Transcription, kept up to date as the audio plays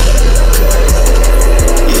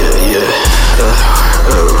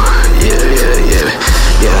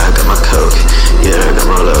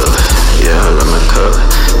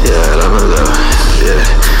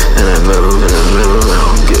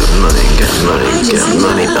Getting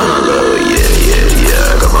money on the low,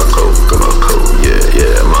 yeah. Got my coat,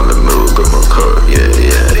 yeah. I'm on the move, got my coat, yeah.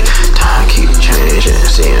 Time keep changing,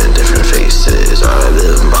 seeing different faces. I've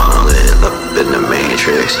been balling up in the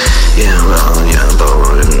matrix. Yeah, I'm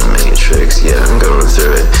balling in the matrix. Yeah, I'm going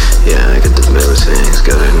through it. Yeah, I get the middle things,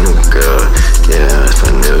 got a new girl. Yeah, it's my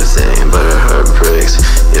new thing, but her heart breaks.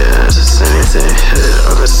 Yeah, it's the same thing.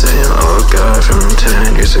 I'm the same old guy from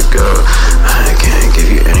 10 years ago. I can't give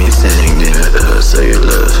you anything, so you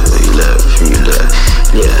love.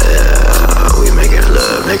 Yeah, we making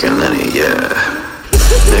love, making money, yeah.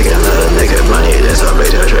 Making love, making money, that's a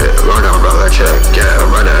later shit. Run on brother check,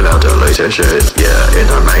 yeah, running out the later shit. Yeah, in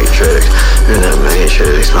the matrix,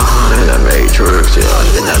 behind in the matrix,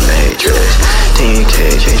 yeah, in the matrix.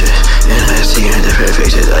 TK changes, and I see in different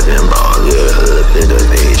faces. I've been balling, yeah, up in the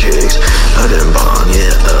matrix. I've been balling,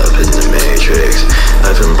 yeah, up in the matrix.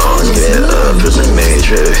 I've been balling, yeah, up in the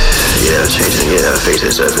matrix. Yeah, changing, yeah,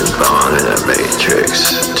 faces. I've been balling in the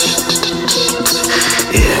matrix.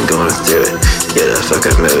 Yeah, I'm going through it. Yeah, the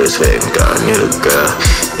fucking mood swing, got a new girl.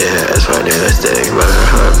 Yeah, it's my newest thing, but her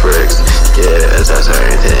heart breaks. Yeah, it's that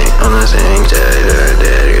same thing. I'm the same day.